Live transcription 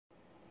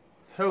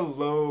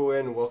Hello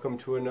and welcome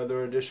to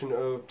another edition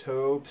of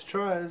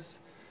TobesTries.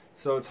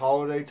 So it's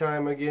holiday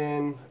time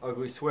again.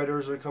 Ugly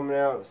sweaters are coming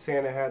out,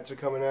 Santa hats are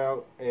coming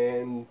out,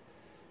 and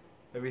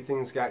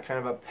everything's got kind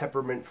of a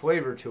peppermint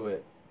flavor to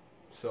it.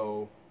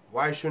 So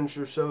why shouldn't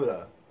your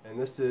soda? And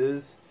this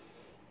is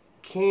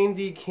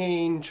Candy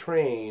Cane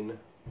Train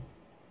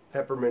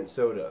Peppermint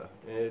Soda.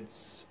 And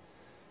it's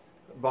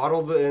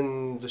bottled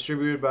and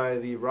distributed by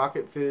the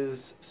Rocket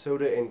Fizz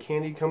Soda and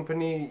Candy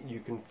Company. You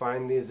can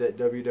find these at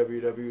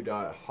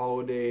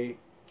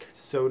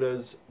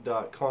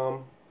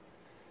www.holidaysodas.com.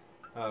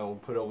 I'll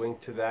put a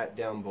link to that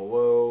down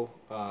below.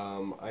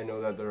 I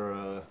know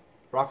that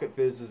Rocket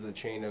Fizz is a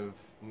chain of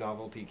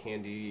novelty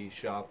candy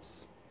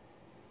shops,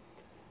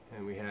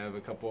 and we have a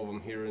couple of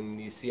them here in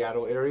the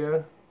Seattle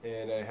area,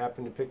 and I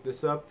happened to pick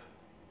this up,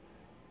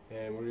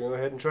 and we're going to go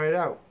ahead and try it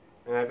out.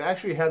 And I've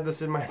actually had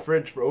this in my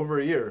fridge for over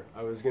a year.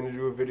 I was going to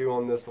do a video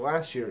on this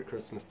last year at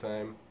Christmas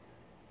time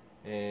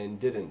and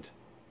didn't.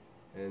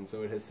 And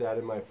so it has sat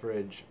in my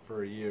fridge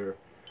for a year.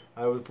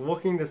 I was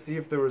looking to see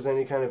if there was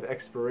any kind of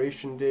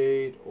expiration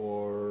date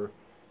or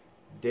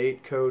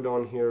date code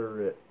on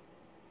here.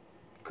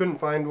 Couldn't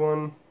find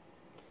one.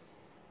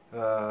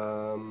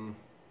 So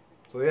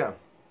yeah.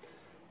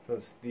 So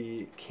it's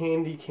the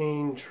Candy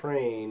Cane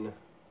Train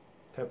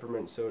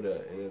Peppermint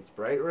Soda. And it's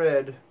bright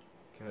red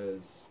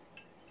because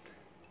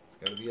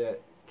gotta be that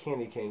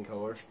candy cane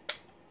color.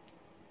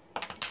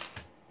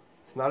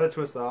 It's not a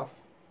twist off.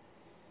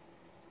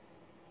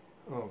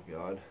 Oh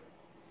god.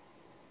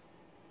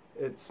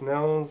 It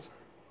smells,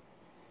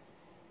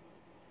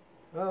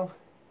 well,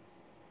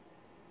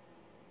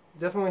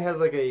 definitely has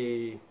like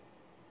a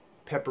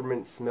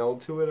peppermint smell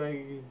to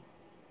it.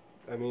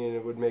 I mean,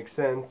 it would make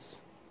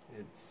sense.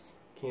 It's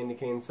candy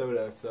cane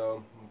soda,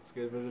 so let's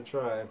give it a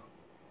try.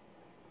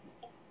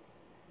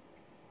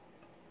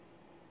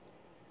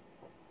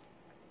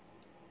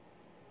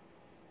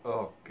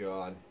 Oh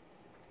god.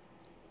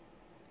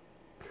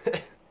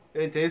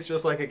 It tastes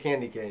just like a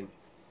candy cane.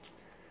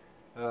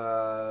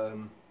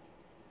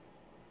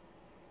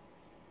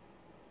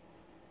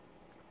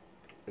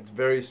 It's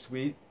very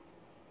sweet.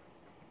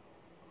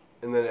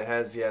 And then it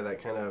has, yeah,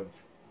 that kind of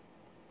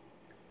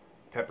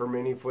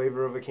pepperminty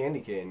flavor of a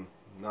candy cane.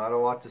 Not a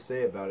lot to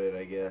say about it,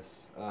 I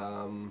guess.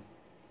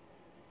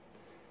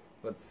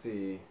 Let's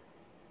see.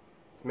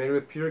 It's made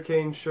with pure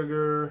cane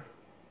sugar,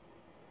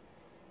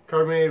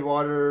 carbonated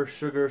water,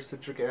 sugar,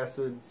 citric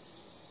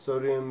acids,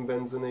 sodium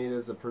benzoate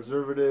as a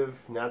preservative,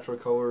 natural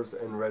colors,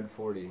 and red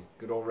 40.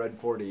 Good old red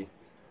 40.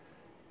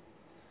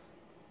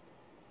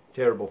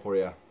 Terrible for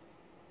you.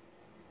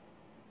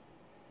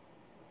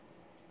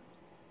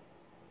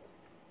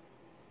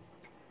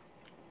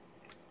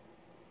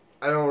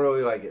 I don't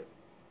really like it.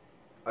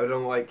 I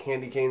don't like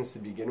candy canes to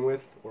begin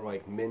with, or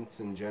like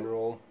mints in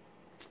general.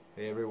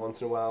 Every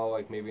once in a while,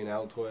 like maybe an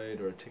Altoid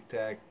or a Tic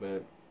Tac,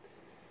 but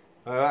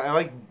I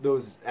like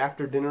those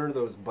after dinner,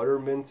 those butter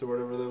mints or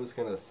whatever those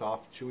kind of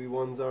soft, chewy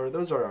ones are.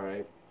 Those are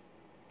alright.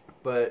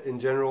 But in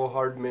general,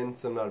 hard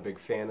mints I'm not a big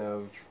fan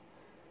of.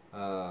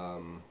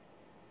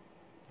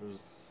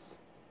 There's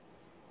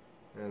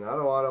not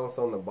a lot else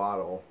on the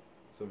bottle.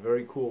 It's a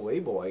very cool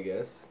label, I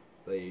guess.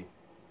 It's a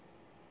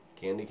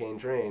candy cane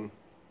train.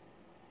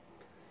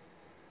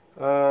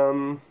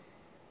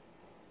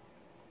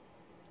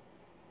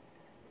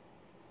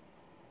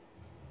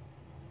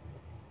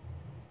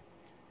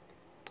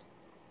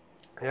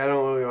 Yeah, I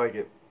don't really like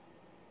it.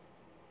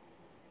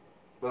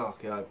 Oh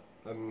god,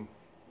 I'm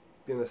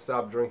gonna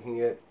stop drinking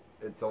it.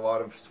 It's a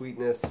lot of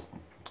sweetness.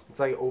 It's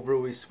like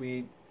overly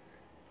sweet.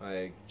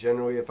 Like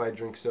generally, if I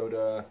drink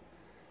soda,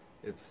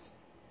 it's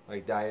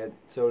like diet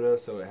soda,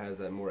 so it has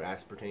that more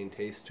aspartame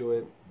taste to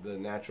it. The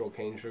natural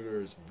cane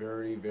sugar is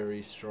very,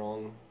 very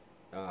strong.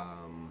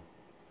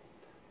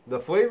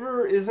 The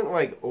flavor isn't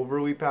like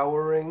overly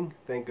powering,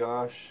 thank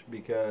gosh,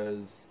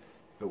 because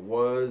if it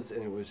was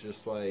and it was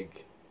just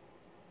like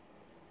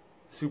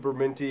super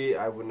minty,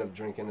 I wouldn't have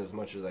drinking as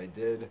much as I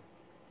did.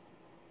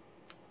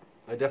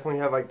 I definitely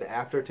have like the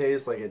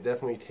aftertaste, like it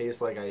definitely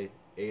tastes like I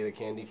ate a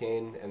candy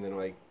cane, and then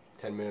like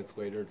 10 minutes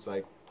later it's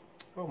like,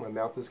 oh, my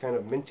mouth is kind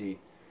of minty.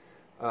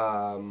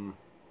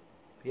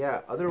 Yeah,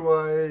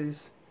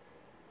 otherwise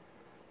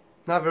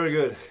not very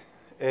good.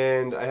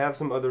 And I have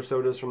some other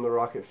sodas from the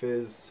Rocket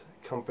Fizz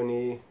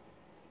company,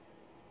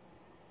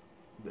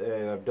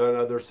 and I've done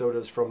other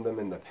sodas from them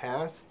in the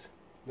past.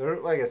 They're,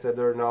 like I said,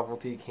 they're a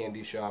novelty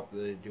candy shop.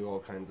 They do all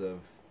kinds of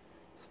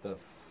stuff,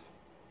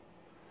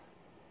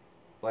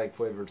 like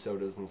flavored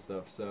sodas and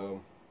stuff.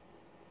 So,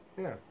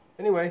 yeah.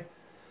 Anyway,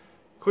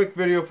 quick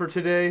video for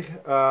today.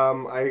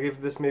 I give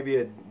this maybe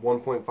a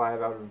 1.5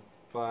 out of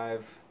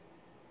 5.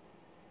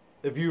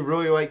 If you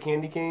really like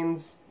candy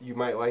canes, you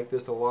might like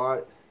this a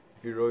lot.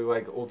 If you really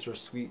like ultra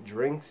sweet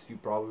drinks, you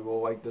probably will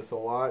like this a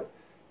lot.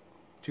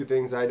 Two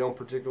things I don't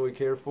particularly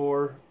care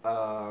for.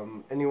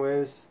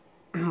 Anyways,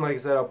 like I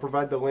said, I'll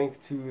provide the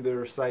link to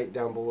their site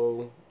down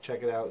below.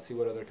 Check it out, see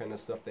what other kind of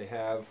stuff they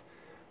have.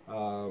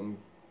 And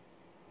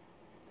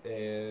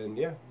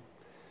yeah,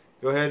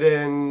 go ahead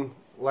and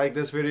like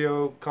this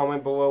video,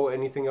 comment below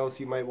anything else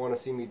you might want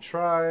to see me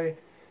try.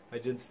 I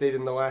did state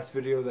in the last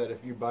video that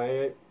if you buy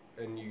it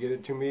and you get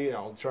it to me,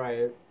 I'll try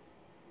it.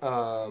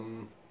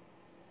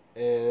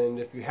 And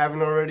if you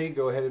haven't already,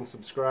 go ahead and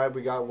subscribe.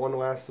 We got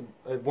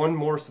one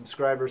more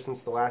subscriber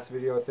since the last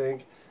video, I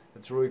think.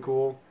 That's really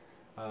cool.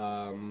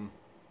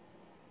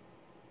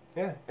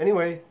 Yeah,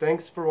 anyway,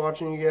 thanks for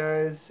watching, you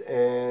guys,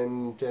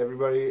 and to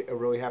everybody, a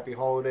really happy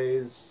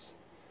holidays,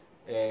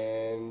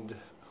 and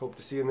hope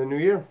to see you in the new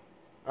year.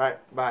 Alright,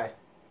 bye.